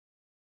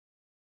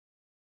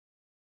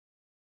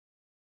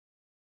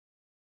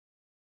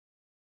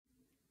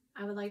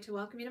I would like to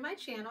welcome you to my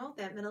channel,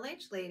 That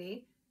Middle-Aged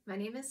Lady. My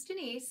name is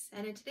Denise,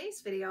 and in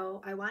today's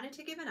video, I wanted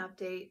to give an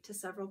update to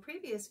several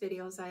previous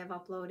videos I have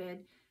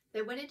uploaded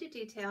that went into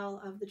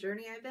detail of the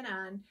journey I've been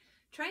on,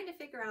 trying to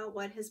figure out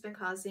what has been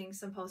causing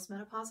some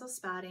postmenopausal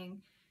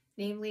spotting,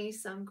 namely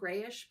some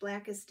grayish,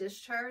 blackish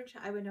discharge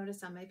I would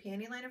notice on my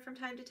panty liner from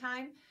time to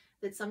time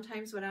that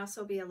sometimes would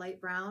also be a light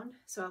brown,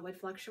 so it would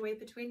fluctuate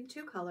between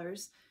two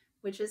colors,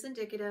 which is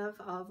indicative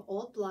of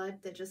old blood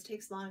that just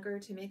takes longer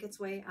to make its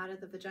way out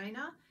of the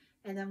vagina.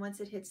 And then once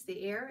it hits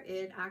the air,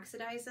 it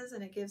oxidizes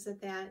and it gives it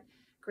that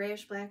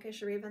grayish,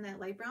 blackish, or even that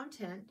light brown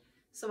tint.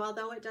 So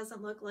although it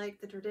doesn't look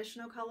like the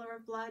traditional color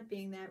of blood,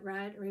 being that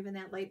red or even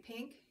that light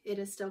pink, it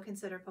is still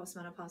considered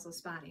postmenopausal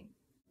spotting.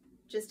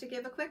 Just to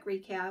give a quick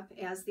recap,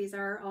 as these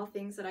are all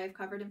things that I've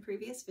covered in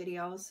previous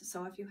videos,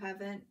 so if you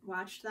haven't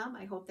watched them,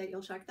 I hope that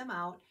you'll check them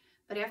out.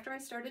 But after I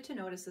started to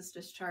notice this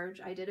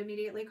discharge, I did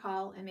immediately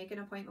call and make an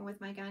appointment with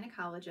my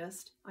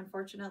gynecologist.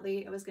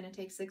 Unfortunately, it was going to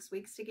take 6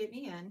 weeks to get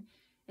me in.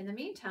 In the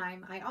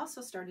meantime, I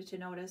also started to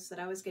notice that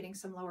I was getting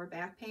some lower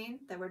back pain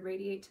that would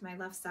radiate to my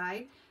left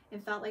side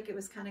and felt like it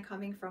was kind of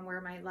coming from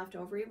where my left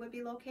ovary would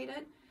be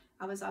located.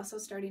 I was also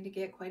starting to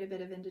get quite a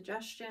bit of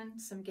indigestion,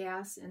 some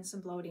gas, and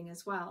some bloating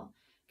as well.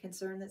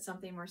 Concerned that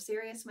something more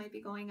serious might be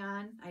going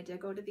on, I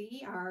did go to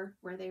the ER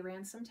where they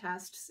ran some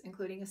tests,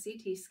 including a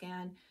CT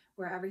scan,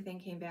 where everything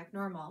came back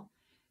normal.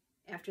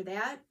 After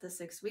that, the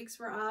 6 weeks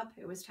were up.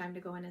 It was time to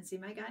go in and see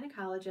my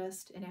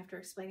gynecologist, and after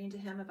explaining to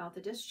him about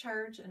the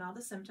discharge and all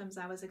the symptoms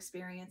I was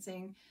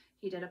experiencing,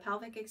 he did a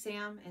pelvic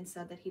exam and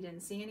said that he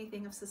didn't see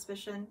anything of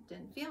suspicion,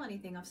 didn't feel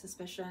anything of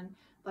suspicion,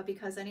 but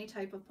because any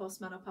type of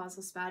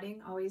postmenopausal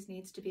spotting always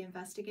needs to be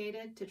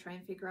investigated to try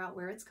and figure out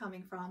where it's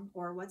coming from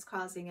or what's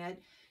causing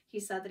it, he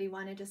said that he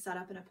wanted to set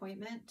up an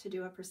appointment to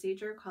do a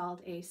procedure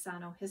called a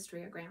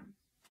sonohysterogram.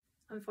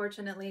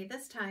 Unfortunately,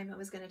 this time it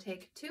was going to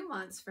take 2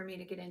 months for me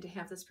to get in to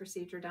have this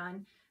procedure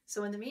done.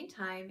 So in the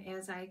meantime,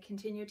 as I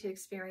continued to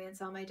experience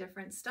all my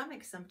different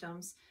stomach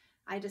symptoms,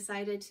 I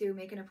decided to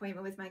make an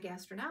appointment with my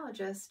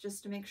gastroenterologist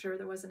just to make sure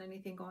there wasn't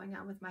anything going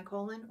on with my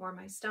colon or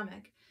my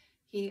stomach.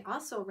 He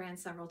also ran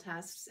several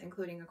tests,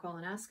 including a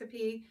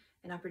colonoscopy,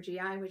 an upper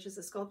GI, which is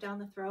a scope down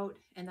the throat,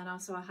 and then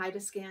also a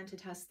HIDA scan to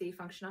test the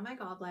function of my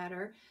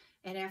gallbladder.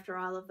 And after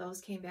all of those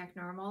came back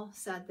normal,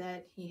 said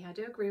that he had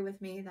to agree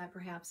with me that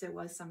perhaps it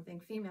was something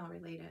female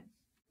related.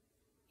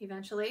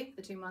 Eventually,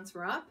 the 2 months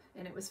were up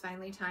and it was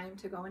finally time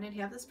to go in and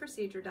have this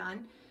procedure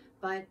done.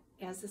 But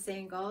as the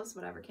saying goes,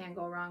 whatever can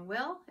go wrong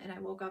will. And I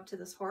woke up to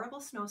this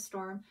horrible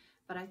snowstorm,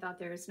 but I thought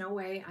there is no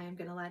way I am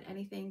going to let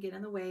anything get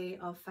in the way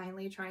of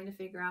finally trying to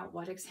figure out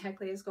what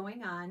exactly is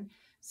going on.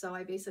 So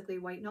I basically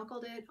white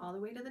knuckled it all the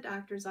way to the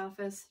doctor's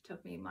office. It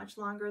took me much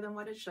longer than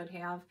what it should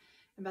have.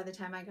 And by the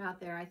time I got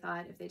there, I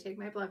thought, if they take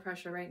my blood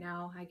pressure right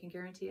now, I can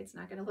guarantee it's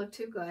not going to look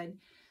too good.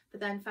 But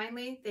then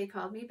finally, they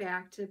called me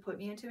back to put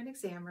me into an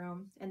exam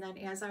room. And then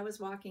as I was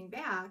walking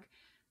back,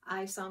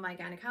 I saw my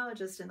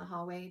gynecologist in the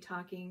hallway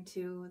talking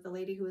to the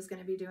lady who was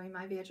going to be doing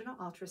my vaginal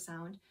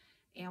ultrasound.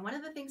 And one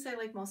of the things I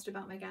like most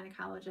about my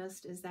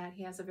gynecologist is that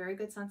he has a very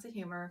good sense of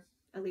humor.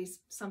 At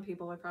least some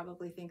people would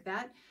probably think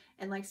that,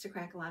 and likes to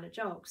crack a lot of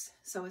jokes.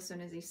 So as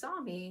soon as he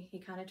saw me, he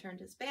kind of turned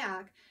his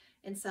back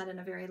and said in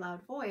a very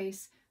loud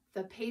voice,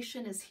 "The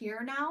patient is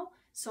here now,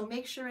 so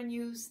make sure and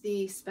use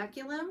the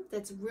speculum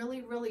that's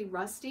really, really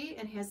rusty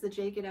and has the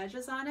jagged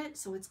edges on it,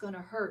 so it's going to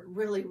hurt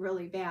really,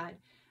 really bad."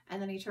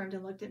 And then he turned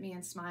and looked at me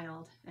and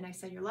smiled. And I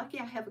said, "You're lucky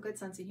I have a good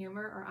sense of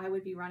humor, or I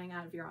would be running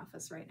out of your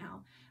office right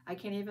now." I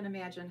can't even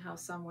imagine how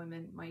some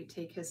women might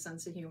take his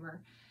sense of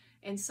humor.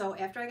 And so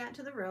after I got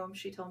into the room,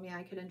 she told me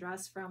I could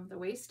undress from the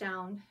waist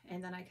down,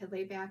 and then I could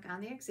lay back on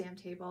the exam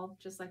table,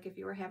 just like if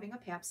you were having a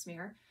pap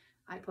smear.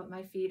 I put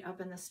my feet up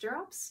in the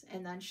stirrups,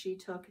 and then she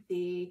took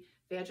the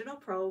vaginal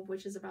probe,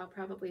 which is about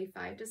probably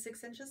 5 to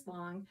 6 inches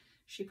long.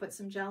 She put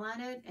some gel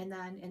on it and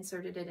then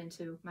inserted it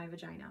into my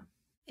vagina.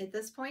 At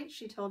this point,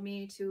 she told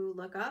me to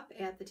look up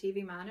at the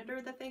TV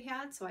monitor that they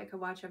had so I could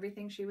watch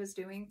everything she was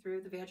doing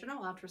through the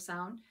vaginal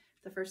ultrasound.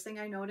 The first thing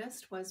I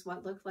noticed was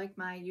what looked like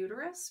my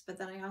uterus, but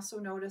then I also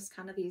noticed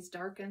kind of these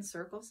darkened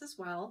circles as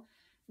well.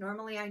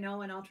 Normally, I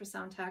know an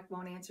ultrasound tech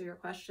won't answer your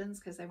questions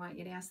because they want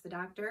you to ask the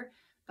doctor,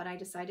 but I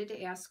decided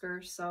to ask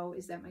her, "So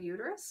is that my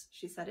uterus?"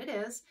 She said it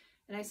is.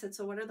 And I said,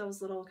 "So what are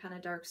those little kind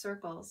of dark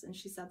circles?" And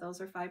she said,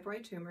 "Those are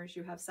fibroid tumors.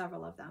 You have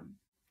several of them."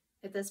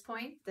 At this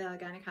point, the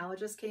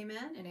gynecologist came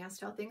in and asked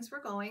how things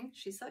were going.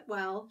 She said,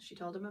 well, she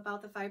told him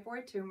about the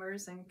fibroid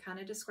tumors and kind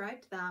of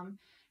described them,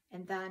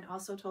 and then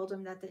also told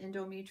him that the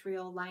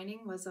endometrial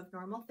lining was of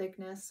normal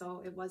thickness,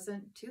 so it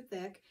wasn't too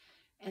thick.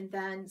 And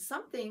then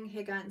something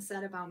had gotten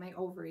said about my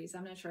ovaries.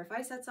 I'm not sure if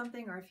I said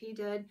something or if he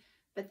did,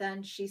 but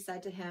then she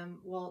said to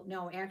him, "Well,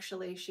 no,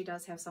 actually, she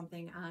does have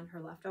something on her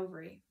left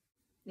ovary."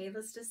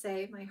 Needless to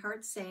say, my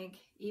heart sank,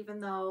 even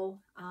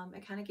though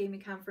it kind of gave me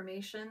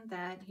confirmation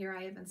that here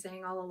I had been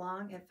saying all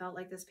along, it felt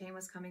like this pain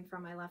was coming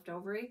from my left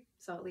ovary.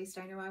 So at least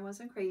I knew I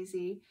wasn't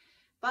crazy.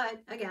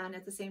 But again,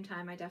 at the same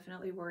time, I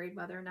definitely worried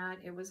whether or not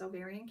it was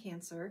ovarian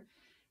cancer.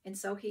 And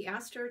so he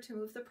asked her to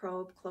move the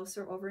probe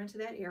closer over into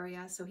that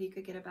area so he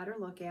could get a better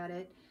look at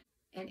it.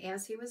 And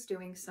as he was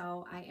doing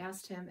so, I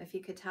asked him if he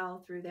could tell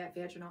through that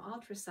vaginal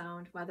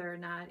ultrasound whether or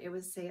not it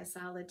was, say, a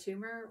solid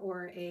tumor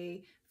or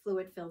a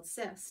fluid-filled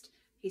cyst.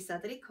 He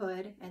said that he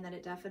could, and that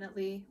it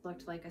definitely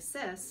looked like a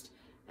cyst,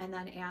 and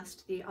then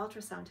asked the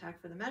ultrasound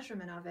tech for the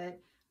measurement of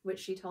it, which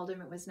she told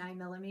him it was 9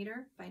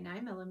 millimeter by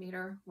 9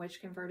 millimeter, which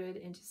converted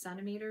into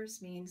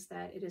centimeters means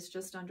that it is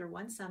just under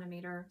 1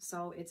 centimeter,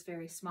 so it's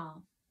very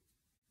small.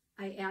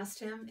 I asked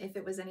him if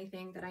it was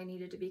anything that I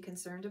needed to be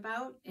concerned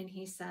about, and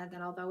he said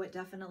that although it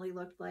definitely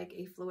looked like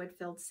a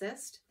fluid-filled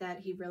cyst, that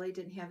he really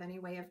didn't have any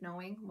way of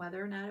knowing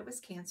whether or not it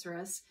was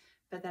cancerous,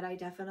 but that I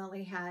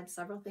definitely had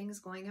several things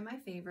going in my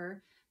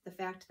favor. The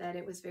fact that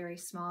it was very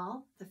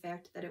small, the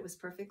fact that it was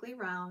perfectly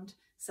round,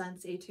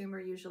 since a tumor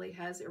usually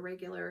has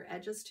irregular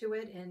edges to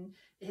it and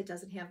it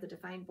doesn't have the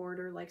defined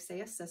border like,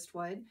 say, a cyst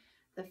would.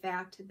 The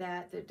fact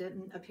that it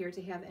didn't appear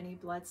to have any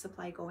blood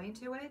supply going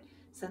to it,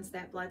 since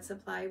that blood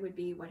supply would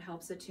be what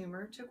helps a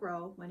tumor to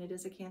grow when it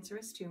is a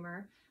cancerous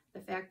tumor. The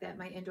fact that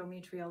my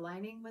endometrial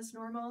lining was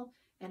normal,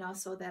 and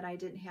also that I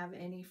didn't have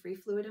any free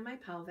fluid in my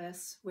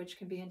pelvis, which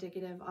can be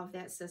indicative of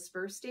that cyst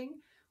bursting,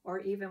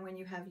 or even when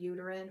you have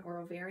uterine or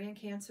ovarian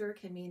cancer,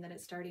 can mean that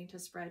it's starting to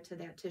spread to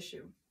that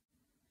tissue.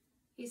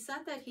 He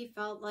said that he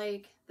felt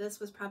like this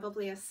was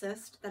probably a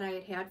cyst that I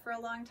had had for a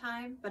long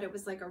time, but it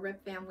was like a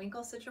Rip Van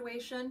Winkle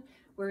situation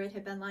where it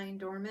had been lying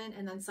dormant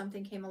and then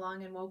something came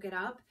along and woke it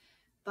up.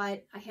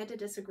 But I had to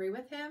disagree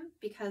with him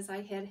because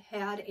I had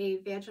had a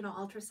vaginal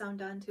ultrasound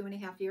done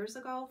 2.5 years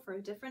ago for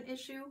a different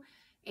issue,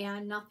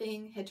 and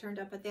nothing had turned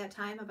up at that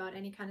time about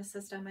any kind of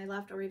cyst on my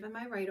left or even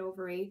my right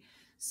ovary.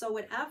 So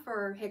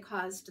whatever had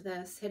caused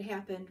this had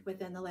happened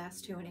within the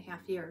last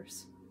 2.5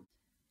 years.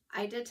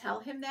 I did tell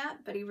him that,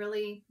 but he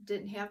really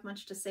didn't have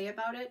much to say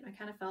about it. I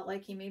kind of felt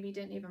like he maybe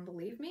didn't even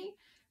believe me.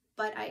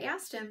 But I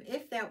asked him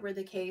if that were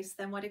the case,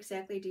 then what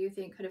exactly do you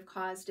think could have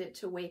caused it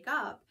to wake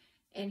up?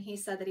 And he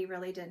said that he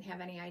really didn't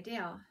have any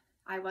idea.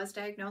 I was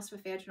diagnosed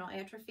with vaginal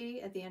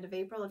atrophy at the end of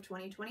April of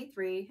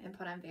 2023 and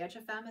put on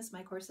Vagifem as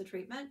my course of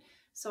treatment.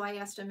 So I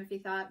asked him if he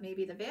thought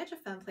maybe the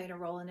Vagifem played a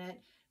role in it,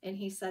 and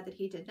he said that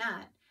he did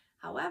not.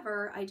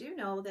 However, I do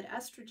know that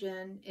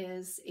estrogen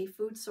is a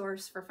food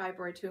source for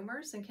fibroid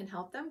tumors and can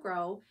help them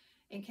grow.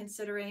 And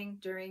considering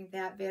during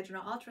that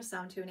vaginal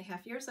ultrasound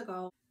 2.5 years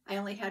ago, I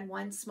only had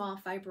one small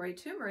fibroid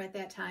tumor at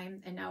that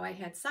time, and now I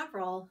had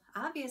several.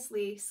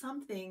 Obviously,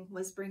 something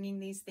was bringing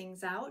these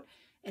things out,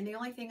 and the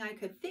only thing I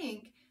could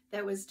think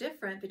that was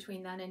different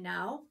between then and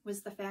now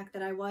was the fact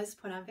that I was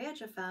put on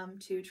Vagifem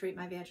to treat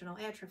my vaginal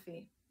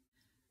atrophy.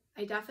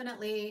 I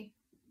definitely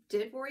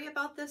did worry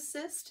about this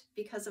cyst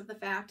because of the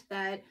fact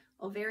that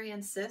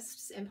ovarian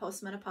cysts in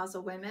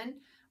postmenopausal women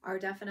are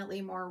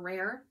definitely more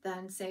rare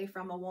than, say,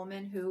 from a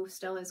woman who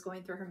still is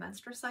going through her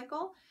menstrual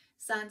cycle,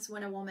 since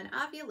when a woman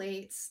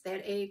ovulates,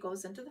 that egg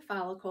goes into the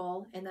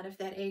follicle, and then if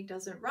that egg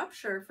doesn't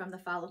rupture from the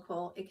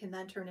follicle, it can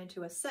then turn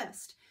into a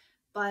cyst.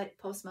 But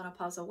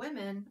postmenopausal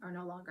women are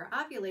no longer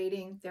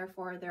ovulating,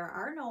 therefore there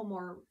are no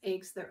more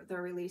eggs that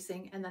they're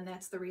releasing, and then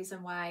that's the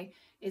reason why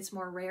it's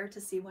more rare to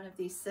see one of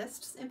these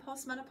cysts in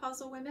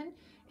postmenopausal women,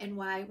 and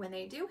why when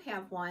they do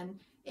have one,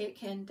 it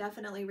can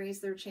definitely raise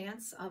their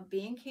chance of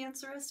being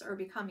cancerous or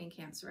becoming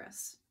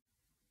cancerous.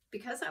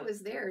 Because I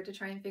was there to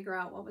try and figure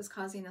out what was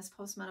causing this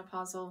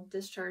postmenopausal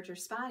discharge or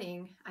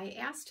spotting, I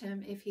asked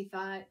him if he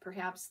thought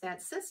perhaps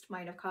that cyst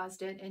might have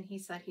caused it, and he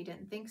said he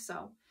didn't think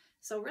so.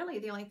 So really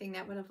the only thing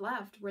that would have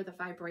left were the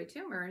fibroid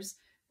tumors,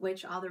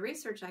 which all the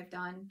research I've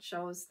done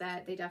shows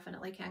that they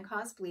definitely can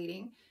cause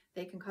bleeding.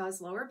 They can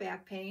cause lower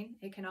back pain.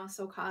 It can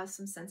also cause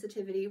some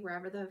sensitivity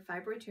wherever the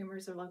fibroid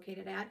tumors are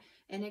located at,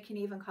 and it can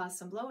even cause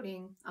some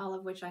bloating, all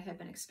of which I had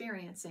been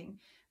experiencing.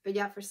 But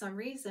yet for some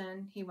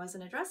reason, he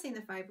wasn't addressing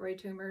the fibroid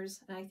tumors,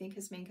 and I think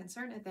his main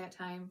concern at that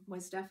time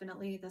was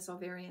definitely this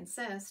ovarian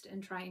cyst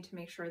and trying to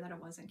make sure that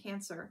it wasn't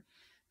cancer.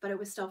 But it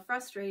was still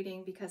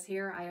frustrating because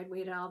here I had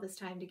waited all this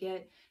time to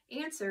get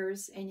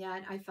answers, and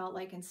yet I felt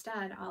like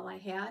instead all I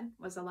had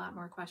was a lot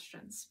more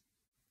questions.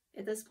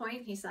 At this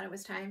point, he said it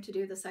was time to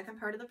do the second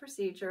part of the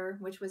procedure,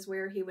 which was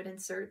where he would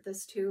insert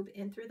this tube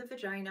in through the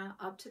vagina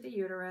up to the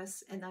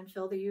uterus and then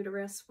fill the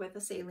uterus with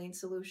a saline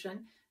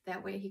solution.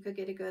 That way he could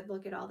get a good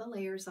look at all the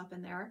layers up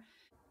in there.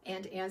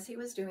 And as he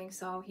was doing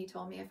so, he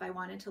told me if I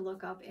wanted to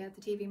look up at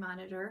the TV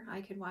monitor,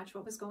 I could watch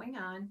what was going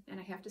on. And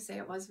I have to say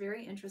it was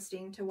very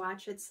interesting to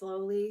watch it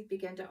slowly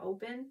begin to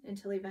open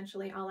until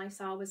eventually all I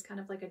saw was kind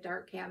of like a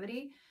dark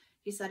cavity.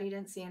 He said he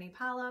didn't see any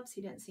polyps,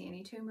 he didn't see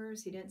any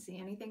tumors, he didn't see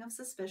anything of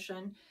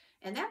suspicion.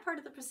 And that part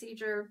of the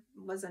procedure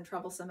wasn't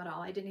troublesome at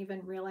all. I didn't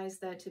even realize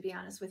that, to be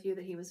honest with you,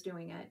 that he was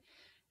doing it.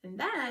 And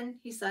then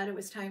he said it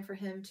was time for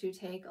him to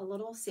take a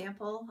little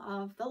sample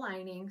of the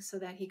lining so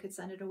that he could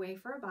send it away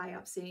for a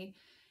biopsy,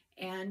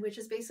 and which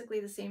is basically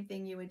the same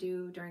thing you would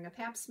do during a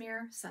pap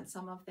smear, since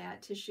some of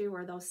that tissue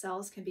or those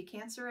cells can be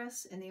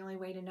cancerous, and the only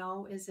way to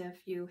know is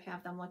if you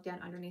have them looked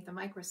at underneath a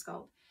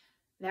microscope.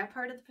 That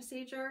part of the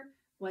procedure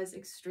was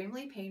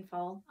extremely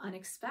painful,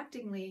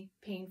 unexpectedly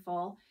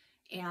painful,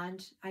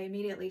 And I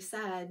immediately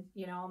said,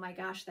 you know, oh my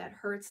gosh, that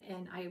hurts.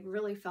 And I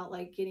really felt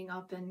like getting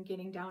up and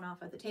getting down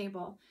off of the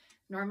table.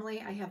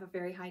 Normally, I have a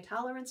very high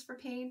tolerance for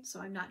pain, so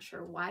I'm not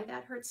sure why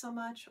that hurts so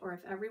much or if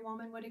every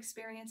woman would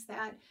experience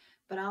that.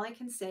 But all I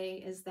can say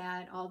is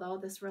that although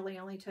this really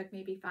only took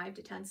maybe 5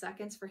 to 10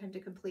 seconds for him to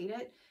complete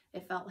it,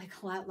 it felt like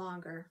a lot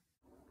longer.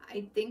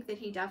 I think that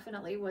he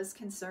definitely was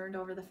concerned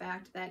over the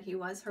fact that he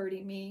was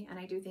hurting me, and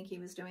I do think he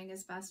was doing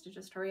his best to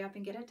just hurry up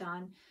and get it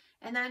done.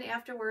 And then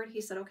afterward, he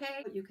said,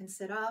 okay, you can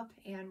sit up,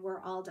 and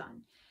we're all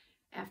done.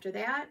 After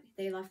that,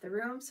 they left the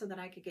room so that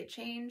I could get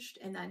changed,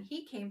 and then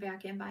he came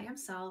back in by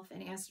himself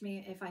and asked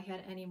me if I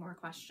had any more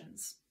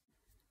questions.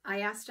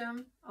 I asked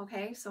him,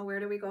 okay, so where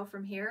do we go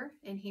from here?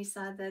 And he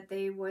said that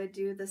they would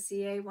do the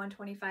CA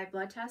 125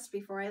 blood test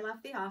before I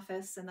left the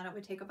office, and then it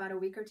would take about a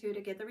week or two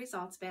to get the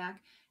results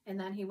back. And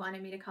then he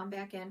wanted me to come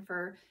back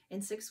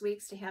in 6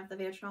 weeks to have the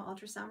vaginal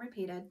ultrasound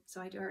repeated.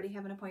 So I do already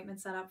have an appointment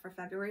set up for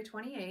February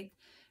 28th.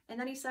 And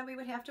then he said we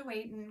would have to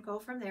wait and go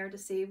from there to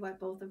see what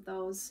both of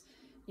those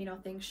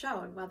things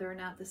showed, whether or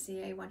not the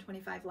CA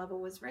 125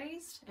 level was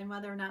raised and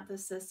whether or not the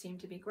cyst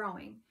seemed to be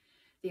growing.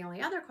 The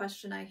only other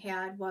question I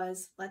had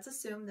was, let's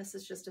assume this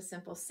is just a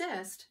simple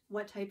cyst.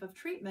 What type of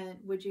treatment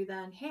would you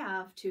then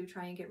have to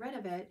try and get rid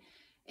of it?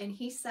 And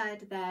he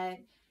said that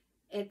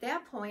at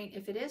that point,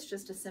 if it is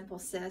just a simple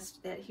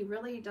cyst, that he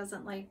really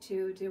doesn't like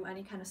to do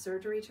any kind of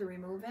surgery to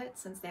remove it,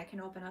 since that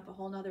can open up a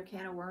whole nother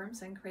can of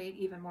worms and create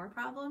even more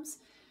problems.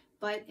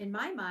 But in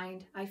my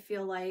mind, I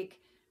feel like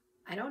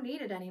I don't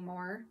need it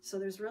anymore, so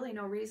there's really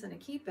no reason to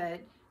keep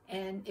it.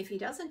 And if he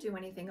doesn't do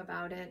anything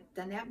about it,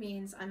 then that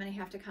means I'm going to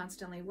have to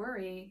constantly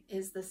worry,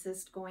 is the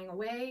cyst going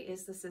away?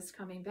 Is the cyst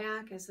coming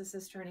back? Is the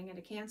cyst turning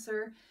into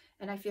cancer?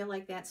 And I feel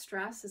like that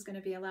stress is going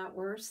to be a lot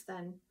worse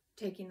than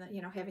taking the,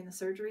 having the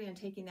surgery and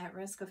taking that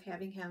risk of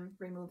having him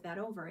remove that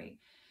ovary.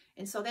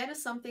 And so that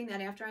is something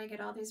that after I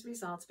get all these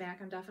results back,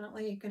 I'm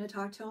definitely going to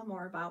talk to him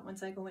more about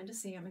once I go in to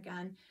see him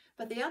again.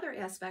 But the other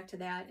aspect to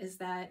that is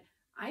that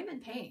I'm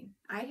in pain.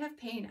 I have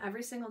pain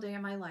every single day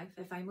of my life.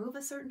 If I move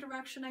a certain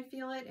direction, I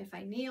feel it. If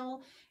I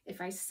kneel, if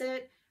I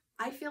sit,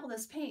 I feel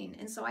this pain.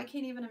 And so I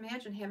can't even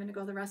imagine having to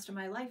go the rest of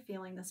my life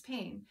feeling this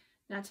pain.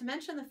 Not to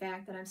mention the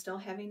fact that I'm still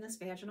having this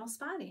vaginal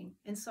spotting.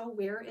 And so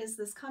where is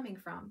this coming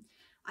from?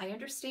 I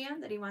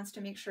understand that he wants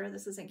to make sure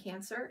this isn't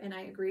cancer, and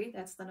I agree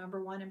that's the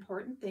number one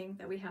important thing,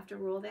 that we have to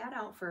rule that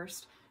out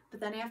first. But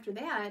then after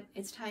that,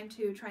 it's time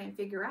to try and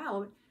figure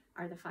out,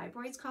 are the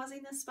fibroids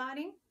causing this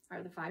spotting?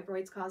 Are the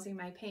fibroids causing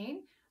my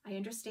pain? I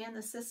understand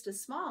the cyst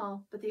is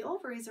small, but the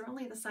ovaries are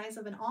only the size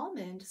of an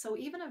almond, so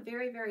even a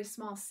very, very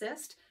small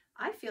cyst,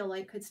 I feel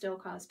like could still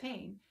cause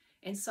pain.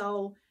 And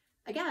so,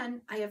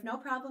 again, I have no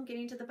problem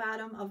getting to the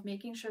bottom of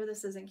making sure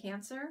this isn't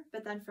cancer,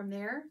 but then from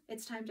there,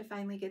 it's time to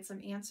finally get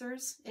some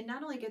answers, and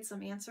not only get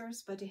some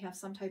answers, but to have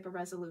some type of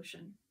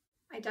resolution.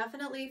 I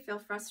definitely feel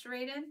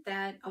frustrated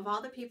that of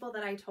all the people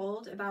that I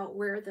told about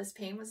where this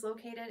pain was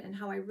located and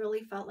how I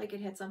really felt like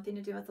it had something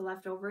to do with the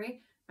left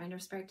ovary, my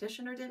nurse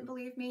practitioner didn't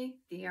believe me,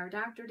 the ER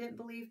doctor didn't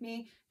believe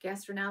me,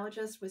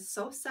 gastroenterologist was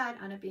so set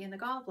on it being the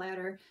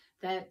gallbladder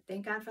that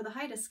thank God for the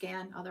HIDA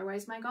scan,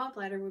 otherwise my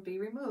gallbladder would be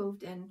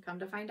removed, and come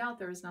to find out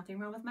there was nothing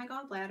wrong with my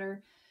gallbladder.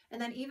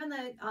 And then even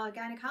the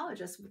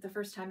gynecologist, the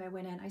first time I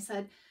went in, I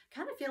said,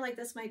 kind of feel like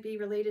this might be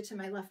related to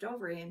my left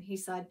ovary. And he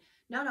said,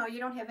 no, you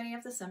don't have any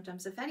of the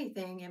symptoms. If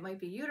anything, it might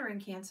be uterine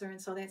cancer. And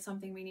so that's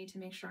something we need to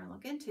make sure and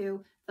look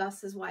into.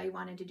 Thus is why he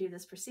wanted to do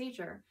this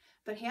procedure.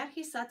 But had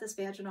he set this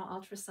vaginal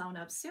ultrasound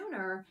up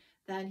sooner,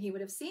 then he would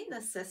have seen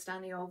this cyst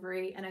on the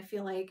ovary. And I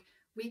feel like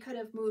we could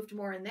have moved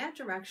more in that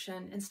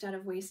direction instead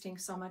of wasting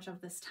so much of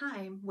this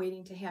time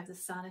waiting to have the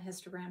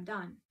sonohysterogram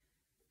done.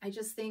 I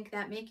just think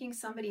that making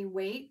somebody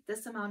wait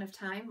this amount of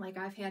time, like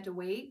I've had to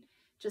wait,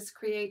 just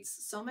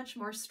creates so much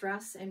more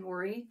stress and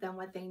worry than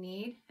what they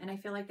need. And I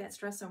feel like that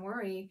stress and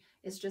worry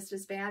is just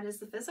as bad as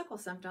the physical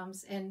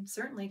symptoms, and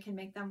certainly can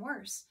make them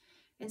worse.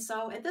 And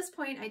so at this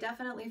point, I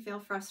definitely feel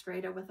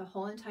frustrated with the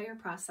whole entire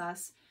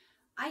process.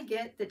 I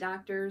get that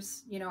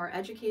doctors, are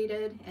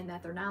educated and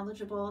that they're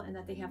knowledgeable and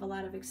that they have a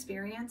lot of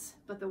experience.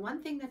 But the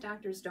one thing that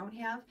doctors don't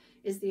have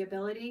is the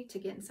ability to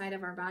get inside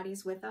of our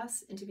bodies with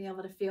us and to be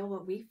able to feel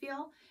what we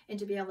feel and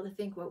to be able to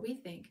think what we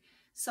think.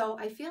 So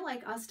I feel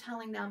like us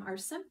telling them our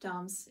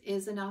symptoms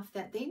is enough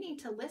that they need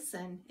to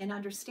listen and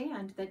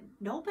understand that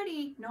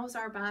nobody knows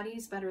our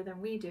bodies better than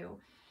we do.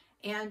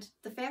 And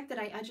the fact that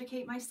I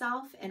educate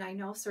myself and I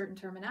know certain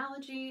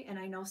terminology and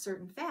I know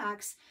certain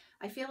facts,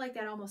 I feel like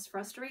that almost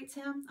frustrates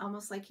him,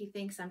 almost like he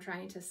thinks I'm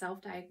trying to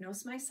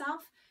self-diagnose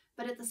myself.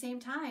 But at the same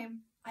time,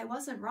 I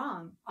wasn't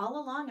wrong. All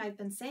along I've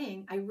been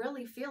saying, I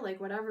really feel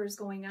like whatever is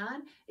going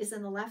on is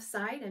in the left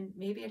side, and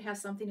maybe it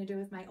has something to do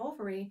with my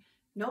ovary.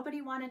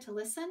 Nobody wanted to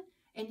listen.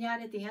 And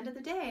yet at the end of the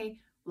day,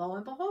 lo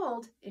and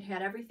behold, it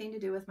had everything to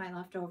do with my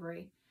left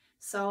ovary.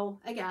 So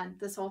again,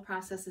 this whole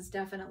process has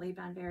definitely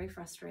been very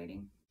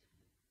frustrating.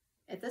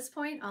 At this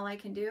point, all I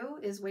can do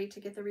is wait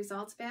to get the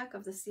results back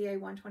of the CA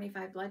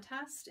 125 blood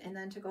test, and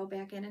then to go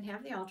back in and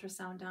have the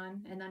ultrasound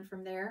done. And then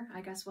from there,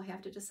 I guess we'll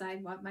have to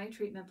decide what my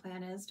treatment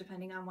plan is,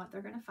 depending on what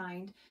they're going to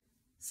find.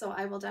 So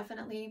I will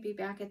definitely be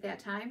back at that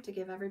time to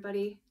give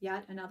everybody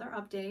yet another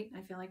update.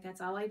 I feel like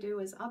that's all I do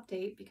is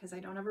update because I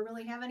don't ever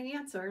really have any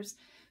answers.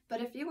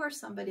 But if you are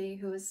somebody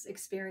who has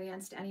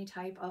experienced any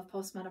type of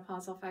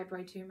postmenopausal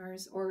fibroid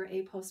tumors or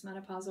a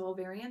postmenopausal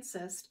ovarian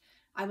cyst,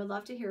 I would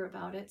love to hear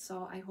about it.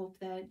 So I hope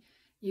that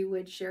you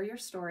would share your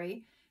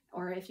story.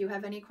 Or if you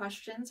have any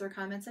questions or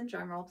comments in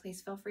general,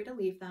 please feel free to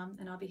leave them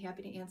and I'll be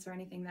happy to answer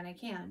anything that I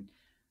can.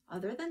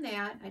 Other than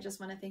that, I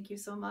just want to thank you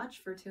so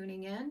much for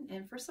tuning in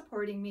and for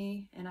supporting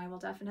me, and I will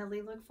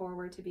definitely look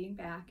forward to being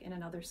back in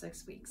another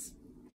 6 weeks.